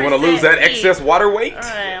 ladies, you want to lose that excess water weight? All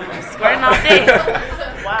right, I'm squirting all day.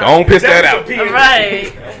 Wow. Go on, piss that out. All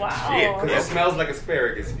right. Wow. It smells like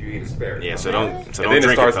asparagus if you eat asparagus. Yeah, so don't And drink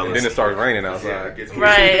it, fellas. then it starts raining outside.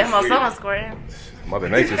 Right. Well, someone's squirting. Mother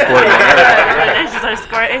Nature squirting on everybody. They start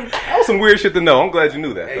squirting. That was some weird shit to know. I'm glad you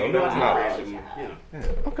knew that, though. You That know, was knowledge.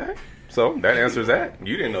 Yeah, okay. So, that answers that.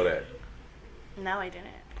 You didn't know that. No, I didn't.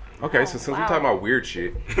 Okay, so since we're talking about weird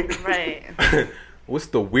shit, Right. what's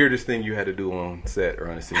the weirdest thing you had to do on set or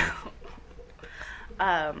on a scene?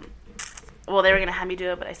 Well, they were gonna have me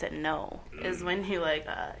do it, but I said no. Is when he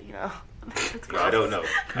it's gross. I don't know.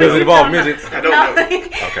 Does it involve midgets? I don't know.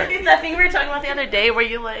 Okay. That thing we were talking about the other day, where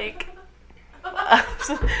you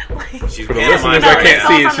She's For the pantomiming listeners that right can't now.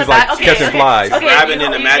 see it, she's like catching flies. Okay, Grabbing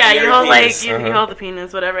an imaginary you hold penis. you hold the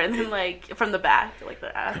penis, whatever, and then from the back,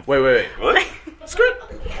 the ass. Wait. What?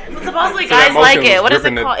 Supposedly So guys that like motion it. was What is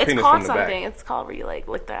gripping it the called? It's penis called from the back. something. It's called where you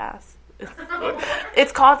lick their ass.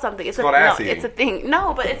 It's called something. It's called no, ass eating. it's a thing.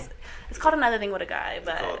 No, but it's called another thing with a guy.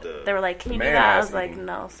 But called, they were like, "Can you do man that?" I ass was like, eating.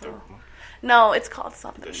 "No." So no, it's called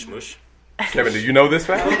something. The smush. Kevin, do you know this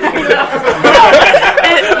fact?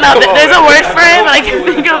 No, there's a word for it, but I can't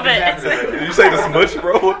think of it. Did you say the smush,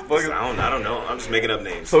 bro? What the fuck is I don't know. I'm just making up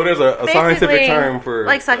names. So there's a scientific term for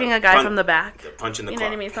like sucking a guy from the back. The punch in the You clock.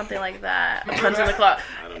 know what I mean? Something like that. A punch in the clock.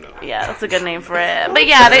 I don't know. Yeah, that's a good name for it. But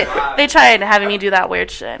yeah, they tried having me do that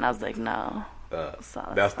weird shit, and I was like, no. So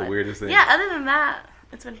that's the fine. weirdest thing. Yeah. Other than that,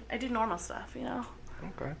 I do normal stuff. You know.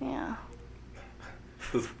 Okay. Yeah.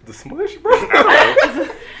 The smush, bro. Yeah.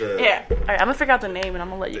 All right, I'm gonna figure out the name, and I'm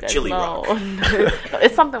gonna let you guys chili know.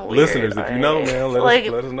 It's something weird. Listeners, if you know, alright?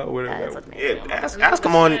 man, let us know where guys, it let me know. Ask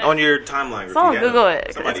them on your timeline. if Someone you got Google them. it.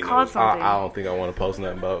 'Cause Somebody it's called knows. something. I don't think I want to post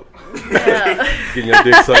nothing about Yeah. getting your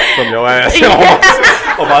dick sucked from your ass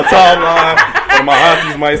on my timeline. Or my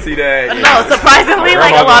aunties might see that. No, surprisingly,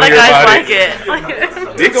 like a lot of guys like it.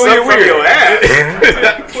 Dick gonna sucked get from weird. your ass.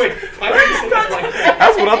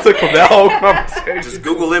 That's what I took from that whole conversation. Just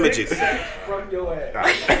Google images.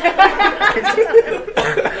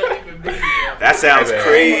 That sounds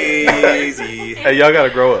crazy. Hey, y'all gotta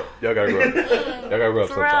grow up. Y'all gotta grow up. Y'all gotta grow up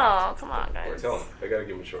For sometime. real, come on, guys. Tell them. They gotta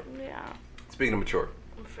get mature. Yeah, Speaking of mature,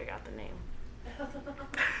 I'm gonna figure out the name.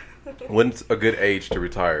 when's a good age to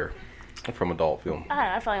retire from adult film? I don't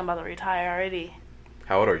know, I feel like I'm about to retire already.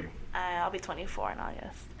 How old are you? I'll be 24 in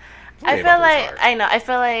August. You I ain't feel about to like, retire. I know, I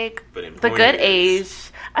feel like But in the porn good it is.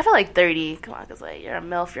 age, I feel like 30. Come on, because like, you're a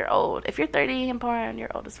MILF, you're old. If you're 30 in porn, you're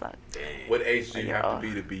old as fuck. What age do you Like, have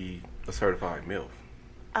to be a certified MILF?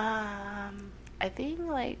 I think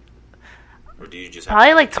like, Or do you just probably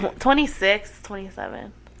have like 26,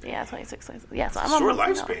 27. Yeah, 26, 27. Yeah, so I'm short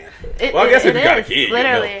almost, you know. lifespan? Well, I guess if It you got a is, kid,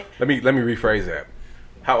 literally. you know. Let me rephrase that.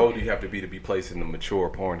 How old do you have to be probably in the mature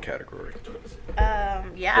porn category?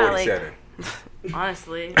 Yeah, 47. like,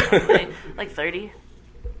 honestly, like 30.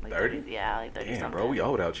 Like 30? Yeah, like 30 Damn, something. bro, we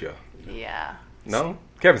old out here. Yeah. No?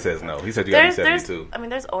 Kevin says no. He said you got to be There's, 72. I mean,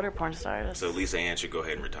 there's older porn stars. So Lisa Ann should go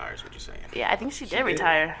ahead and retire. Is what you're saying? Yeah, I think she did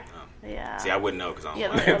retire. Oh. Yeah. See, I wouldn't know because I don't. Yeah,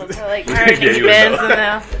 like those like Yeah, her and you Nikki would Benz know. and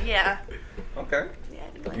them. Yeah. Okay. Yeah, I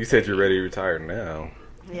think like You said you're ready to retire now.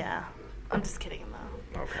 Yeah. I'm just kidding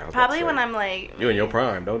though. Okay. I was about Probably to when say, I'm like. you in your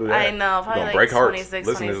prime. Don't do that. I know, probably You're gonna like break hearts. 26,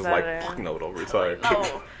 Listeners is like, 27. fuck no, don't retire.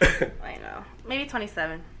 No. I know. Maybe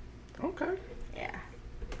 27. Okay. Yeah.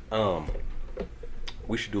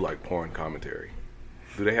 We should do like porn commentary.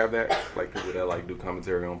 Do they have that? Like people that like do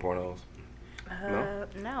commentary on pornos? No?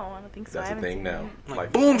 No, I don't think so. That's I a haven't thing seen now. it.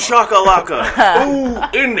 Like, Boom shakalaka.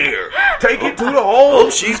 ooh, in there. Take it to the hole. Oh,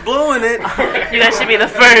 she's blowing it. You guys should be the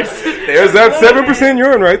first. There's that 7%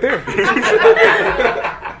 urine right there.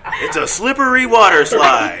 It's a slippery water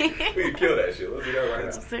slide. We can kill that shit. Let's do that right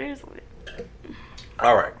now. Seriously.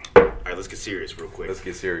 All right. All right, let's get serious real quick. Let's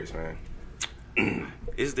get serious, man.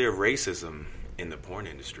 Is there racism in the porn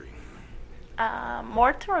industry?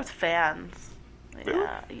 More towards fans. Really?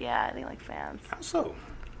 Yeah, I think like fans. How so?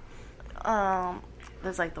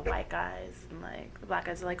 There's like the white guys and like the black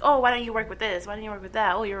guys are like, oh, why don't you work with this? Why don't you work with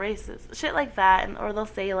that? Oh, you're racist. Shit like that, and or they'll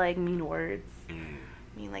say like mean words,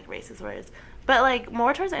 mean like racist words. But like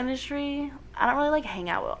more towards the industry, I don't really like hang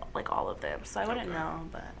out with like all of them, so I wouldn't know.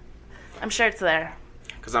 But I'm sure it's there.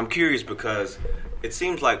 Because I'm curious because it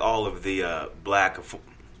seems like all of the black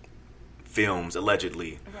films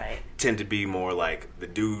allegedly Right. tend to be more like the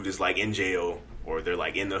dude is like in jail or they're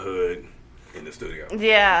like in the hood. In the studio.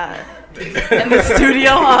 Yeah. In the studio,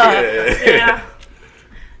 huh? Yeah.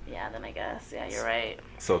 Yeah, then I guess. Yeah, you're right.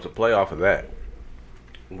 So to play off of that,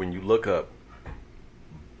 when you look up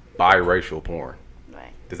biracial porn,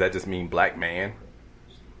 Right. does that just mean black man?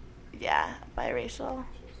 Yeah. Biracial.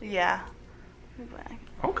 Yeah. Black.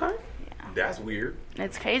 Okay. Yeah. That's weird.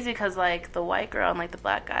 It's crazy because like the white girl and like the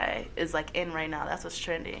black guy is like in right now. That's what's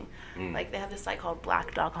trending. Like they have this site called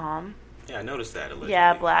black.com. Yeah, I noticed that allegedly.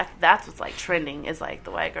 Yeah, black. That's what's like trending is like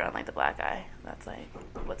the white girl and like the black guy. That's like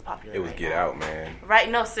what's popular. It was right Get now. Out, man. Right?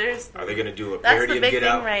 No, seriously. Are they going to do a That's parody the of big Get thing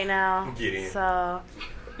Out? right now. Get in. So,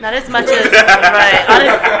 not as much as right.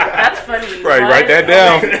 That's funny. Right, What? write that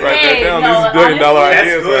down. Write that Hey, down. no, These is $1 billion honestly,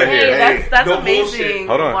 ideas that's right good. here. Hey, that's no amazing. bullshit.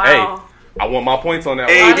 Hold on. Wow. Hey, I want my points on that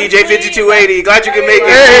Hey, one. DJ 5280, glad you can make it.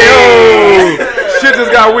 Hey, yo! Shit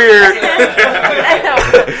just got weird.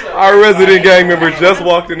 Our resident gang member just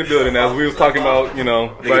walked in the building as we was talking about, you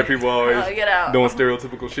know, black people always Get out. doing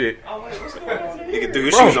stereotypical shit. Nigga threw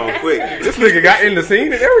his Bro. shoes on quick. This nigga got in the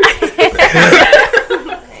scene and everything.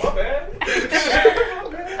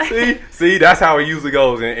 See, that's how it usually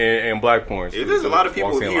goes in black porn. Yeah, there's a lot of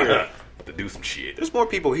people Walks in here. like, to do some shit. There's more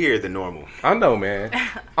people here than normal. I know, man.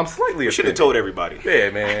 I'm slightly We should have offended. told everybody. Yeah,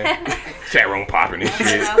 man. Chat room popping and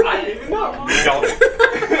shit.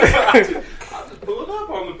 Pull up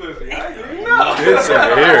on the pussy. This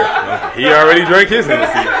over here. He already drank his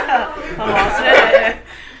Hennessy. Oh, shit.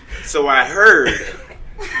 So I heard.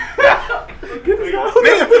 Man, go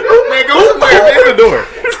somewhere, man. Open the door.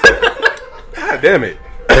 God damn it.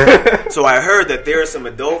 So I heard that there are some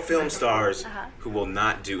adult film stars who will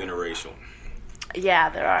not do interracial. Yeah,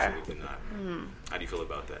 there are. Absolutely not. How do you feel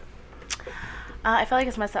about that? I feel like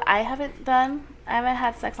it's messed up. I haven't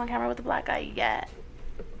had sex on camera with a black guy yet,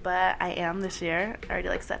 but I am this year. I already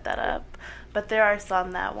like set that up. But there are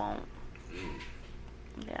some that won't.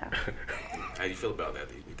 Yeah. How do you feel about that?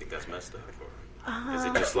 Do you think that's messed up, or is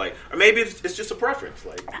it just like, or maybe it's just a preference?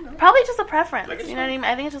 Like, Probably just a preference. Like, it's you know what I mean?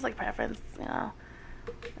 I think it's just like preference. You know.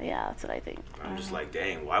 Yeah, that's what I think. I'm just like,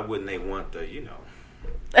 dang, why wouldn't they want the, you know,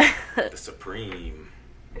 the supreme?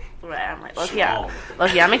 Right, I'm like, look,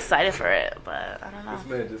 I'm excited for it, but I don't know. This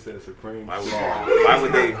man just said supreme. Why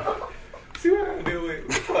would they? See what I do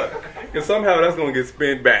with fuck? And somehow that's gonna get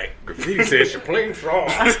spin back. Graffiti said supreme strong.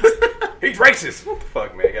 He's racist. What the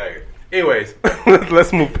fuck, man? Get out of here. Anyways,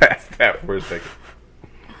 let's move past that for a second.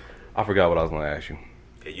 I forgot what I was gonna ask you.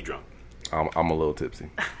 Hey, you drunk? I'm a little tipsy.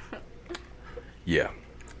 Yeah.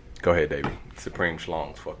 Go ahead, Davey. Supreme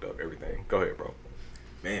Schlong's fucked up everything. Go ahead, bro.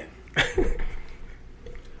 Man.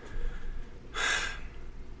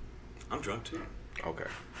 I'm drunk too. Okay.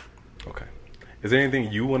 Is there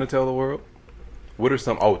anything you want to tell the world? What are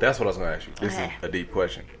some... Oh, that's what I was going to ask you. This is a deep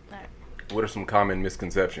question. Right. What are some common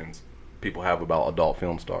misconceptions people have about adult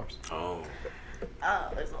film stars? Oh.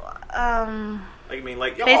 There's a lot. Like, I mean,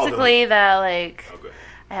 like, y'all Basically that, like, Oh, good.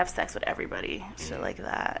 I have sex with everybody, shit like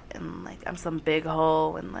that, and, like, I'm some big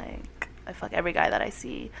hoe, and, like, I fuck every guy that I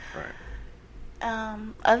see. Right.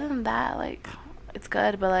 Other than that, like, it's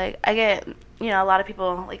good, but, like, I get, you know, a lot of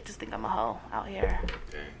people, like, just think I'm a hoe out here.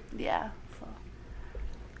 Dang. Yeah, so,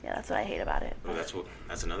 yeah, that's what I hate about it. Well,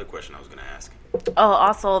 that's another question I was gonna ask. Oh,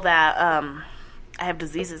 also that, I have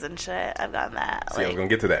diseases and shit. I've gotten that. See, I was going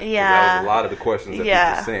to get to that. 'Cause Yeah. That was a lot of the questions that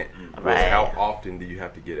people sent. Was Right. how often do you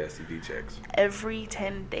have to get STD checks? Every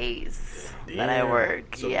 10 days that I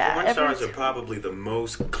work. So yeah. porn stars are probably the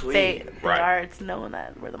most clean. They Right. are. It's known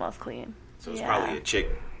that we're the most clean. So it's Yeah. probably a chick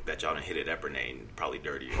that y'all done hit at Epernay and probably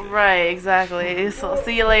dirtier. than- Right, exactly. So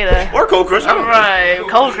see you later. Or Cold Crush. I don't know. Right,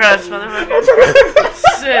 cold crush,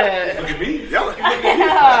 motherfucker. Shit. Look at me. Y'all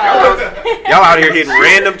out here hitting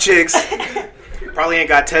random chicks. Probably ain't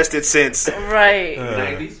got tested since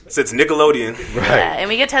Right. since Nickelodeon. Yeah, and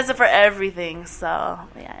we get tested for everything. So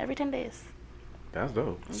yeah, every 10 days. That's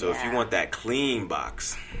dope. So if you want that clean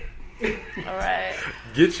box, All right.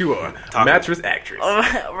 Get you a mattress actress.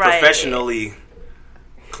 Right. professionally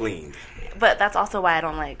cleaned. But that's also why I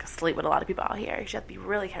don't like sleep with a lot of people out here. You have to be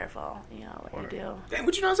really careful. You know what you do. Dang,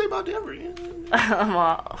 what you not say about Denver? Yeah. I'm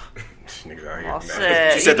all. Niggas out here. Oh, nasty.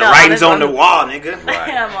 shit. She said You the know, writing's I'm on the wall, nigga.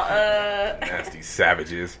 Right. I'm all, Nasty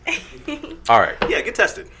savages. All right. Yeah, get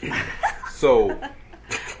tested. So,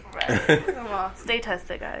 Right. Come on. Stay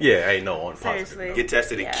tested, guys. yeah, ain't no on Seriously. positive. Get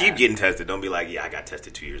tested and Yeah. keep getting tested. Don't be like, yeah, I got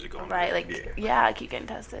tested 2 years ago. Right, like, Yeah. yeah, I keep getting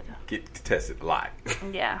tested. Get tested a lot.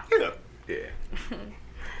 Yeah. Yeah. Yeah.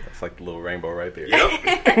 That's like the little rainbow right there.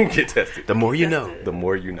 Yep. Get tested. The more you know. The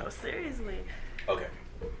more you know. Seriously. Okay.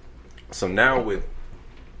 So now with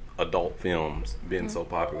adult films being so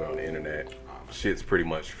popular on the internet, shit's pretty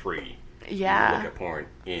much free. You Yeah. look at porn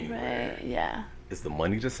anywhere. Right, yeah. Is the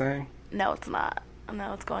money the same? No, it's not.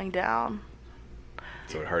 No, it's going down.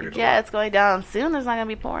 So it hurt it a Yeah, lot. it's going down. Soon there's not going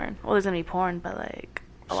to be porn. Well, there's going to be porn, but, like,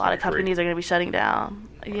 a lot of Free. companies are going to be shutting down.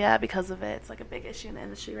 Yeah, because of it. It's, like, a big issue in the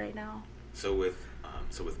industry right now. So with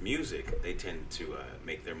music, they tend to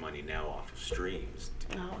make their money now off of streams.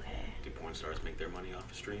 Oh, okay. Do porn stars make their money off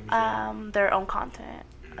of streams? Yeah? Their own content.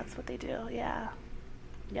 That's what they do, yeah.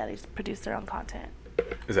 Yeah, they just produce their own content.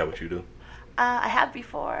 Is that what you do? I have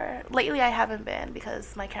before. Lately, I haven't been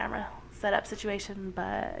because my camera setup situation,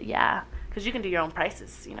 but yeah, because you can do your own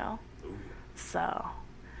prices, you know. Ooh. So,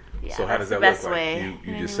 yeah, So how that's does that the best look like? way.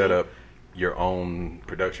 You know just what I set mean? up your own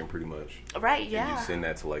production pretty much. Right, And yeah. you send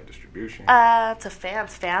that to like distribution. To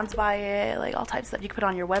fans. Fans buy it, like all types of stuff. You can put it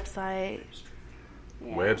on your website.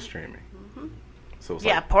 Yeah. Web streaming. So it's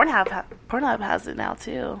Yeah, like, Pornhub has it now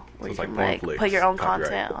too, where it's you like can like Pornflix, put your own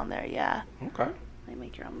copyright. content on there. Yeah, okay. they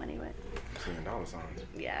make your own money with. Seeing dollar signs.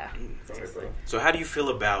 Yeah, seriously. So how do you feel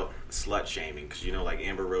about slut shaming? Because you know, like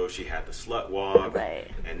Amber Rose, she had the slut walk, Right.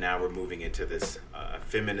 and now we're moving into this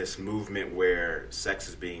feminist movement where sex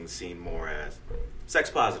is being seen more as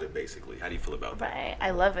sex positive, basically. How do you feel about that? Right,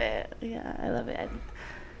 I love it. Yeah, I love it.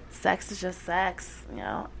 Sex is just sex, you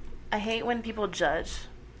know. I hate when people judge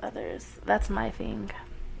others. That's my thing.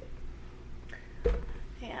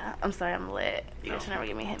 Yeah, I'm sorry, I'm lit. You guys should never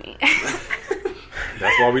give me a Henny.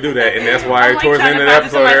 That's why we do that, and that's why I'm, like, towards the trying end of to the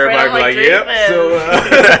pass it to episode, my everybody friend, be like, drink "Yep." this. So,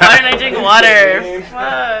 Why didn't I drink water?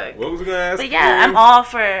 Fuck. what was we gonna ask? But yeah, I'm all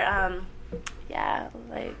for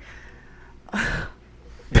like.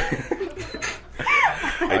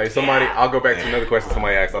 All right, somebody. I'll go back to another question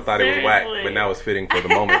somebody asked. I thought it was whack, Seriously. but now it's fitting for the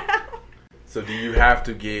moment. So, do you have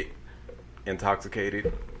to get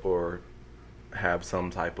intoxicated or have some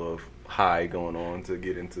type of high going on to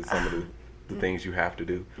get into some of the things you have to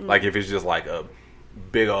do? Like if it's just like a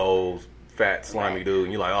big old fat slimy dude,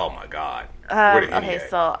 and you're like, oh my god. Where the Henny Okay, at?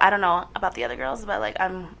 so I don't know about the other girls, but like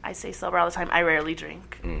I stay sober all the time. I rarely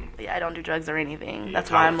drink. Yeah, I don't do drugs or anything.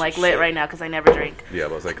 That's why I'm like lit right now because I never drink. Yeah,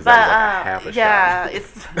 but I was like, because But that was like a half a yeah, shot.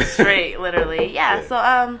 it's straight, literally. Yeah, so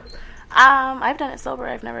I've done it sober.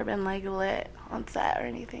 I've never been like lit on set or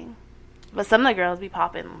anything. But some of the girls be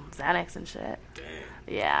popping Xanax and shit. Damn.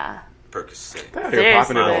 Yeah. Percocet. Out here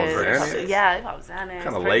popping it on Seriously. Xanax. Yeah, they pop Xanax.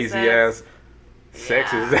 Kind of Percocet. lazy ass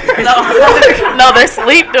sex is that? No, they're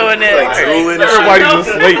sleep doing it. Like drooling and Everybody's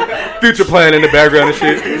asleep. Future playing in the background and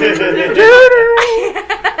shit.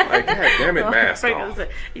 Like, god damn it, mask off.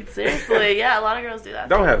 Seriously, yeah, a lot of girls do that.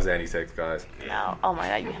 Don't have Xanny sex, guys. No. Oh my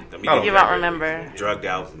god, you don't won't remember. Drugged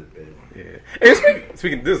out. Yeah. And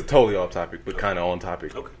speaking, this is totally off topic, but kind of on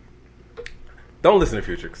topic. Okay. Don't listen to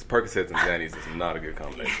Future, because Percocets and Xannies is not a good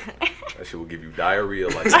combination. That shit will give you diarrhea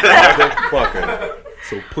like a motherfucker.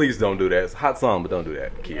 So please don't do that. It's a hot song, but don't do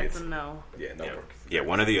that, kids. No. Yeah, no. Yeah,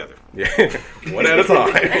 one or the other. Yeah, one at a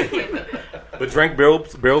time. But drink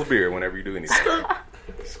Bell's beer whenever you do anything.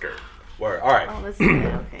 Skirt. Word. All right. Oh, listen,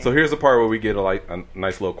 okay. So here's the part where we get a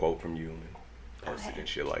nice little quote from you and post it and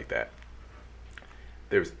shit like that.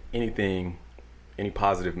 There's any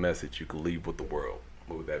positive message you could leave with the world,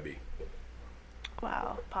 what would that be?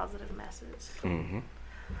 Wow, positive message. Mm-hmm.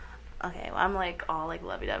 Okay, well, I'm like all like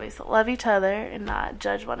lovey-dovey, so love each other and not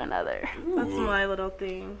judge one another. That's my little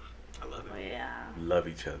thing. I love it. Yeah. Love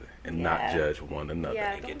each other and not judge one another.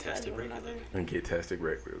 Yeah, And get tested regularly. And get tested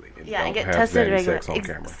regularly. And Yeah, and don't get have tested Xanny regularly. sex on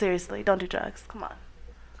camera. Seriously, don't do drugs. Come on.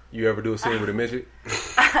 You ever do a scene with a midget?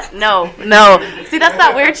 No. See, that's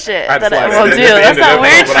not weird shit I that just I like won't that. do. That's That's the end not of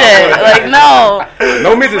weird the episode, shit. Like, no.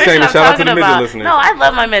 No midget Weird shaming. shit Shout out to I'm the talking midget about. listeners. No, I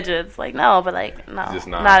love my midgets. Like, no, but like, no. Just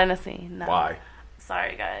not. Not in a scene. No. Why?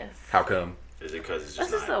 Sorry, guys. How come? Is it because it's That's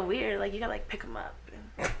just just so weird. Like, you gotta like pick them up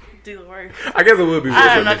and do the work. I guess it would be weird I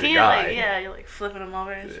for a don't know. midget Can you guy. like, yeah, you're like flipping them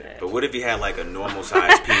over and shit. But what if he had like a normal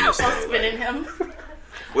sized penis? While though? spinning Like, him.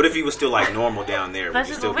 what if he was still like normal down there? Would That's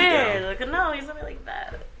you just still be weird. down? Like, no, he's gonna be like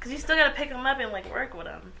that. Cause you still gotta pick him up and like work with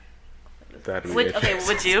him. That'd be Would you have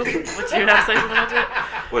sex with a midget?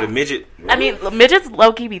 What a midget? I mean, midgets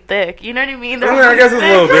low key be thick. You know what I mean? They're I guess it's a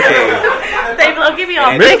little thick. different. They low key be all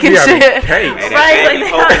And thick and midgets be having shit. cakes. And Right? they Like be they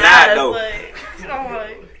poking have out, ass. though. Like, I'm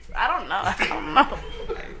like, I don't know.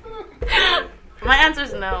 My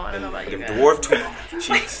answer's no. I don't know about you Them guys. dwarf tweet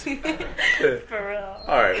cheeks. For real.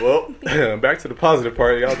 All right, well, back to the positive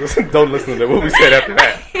part. Y'all just don't listen to what we said after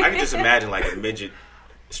that. I can just imagine like a midget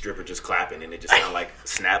stripper just clapping and it just sound like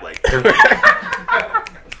snap like.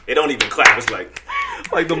 It don't even clap. It's like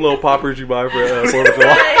Like them little poppers you buy for 4th of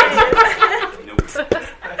July.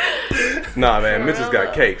 Nah, man, midgets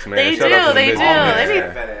got cakes, man. They Shout do. out to the They do. midgets. They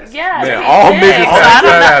Man. be, yeah. they Man, be all thick. midgets So I have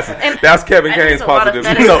don't know. fat asses. And That's Kevin I think Kane's there's a lot of positive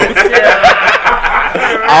fetishes, note. too.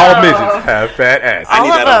 All midgets have fat asses. I need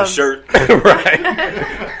All that of on a them. shirt.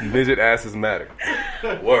 Right. Midget asses matter.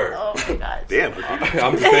 Word. Oh my god. Damn.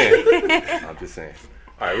 I'm just saying. I'm just saying.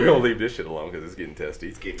 All right, we're going to leave this shit alone because it's getting testy.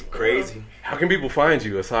 It's getting crazy. How can people find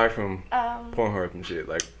you aside from Pornhub and shit?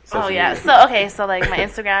 Like, social Oh yeah. media? So okay. So like my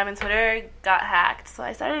Instagram and Twitter got hacked. So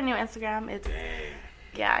I started a new Instagram. It's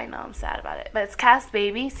yeah. I know. I'm sad about it. But it's Cass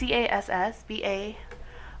Baby. CASSBA.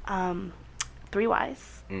 3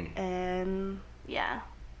 Y's. And yeah.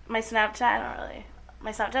 My Snapchat. I don't really.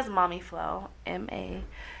 My Snapchat's Mommy Flow.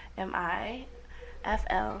 MAMIFLOW. Let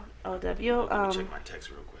me check my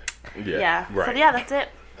text real quick. Yeah. Right. So yeah, that's it.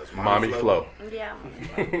 That's Mommy Flow. Yeah.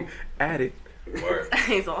 Add it. Word.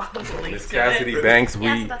 He's all Miss Cassidy Banks, we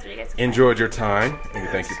Yeah, so that's what you guys can find. enjoyed your time. And we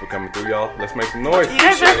thank you for coming through, y'all. Let's make some noise. You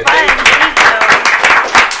guys are fun. Thank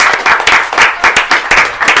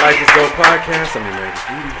Life is Dope Podcast. I'm your man,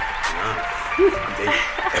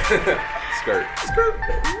 Skirt.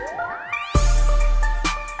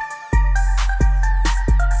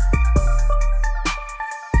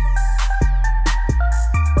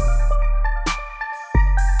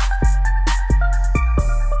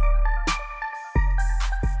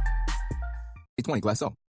 Glass up.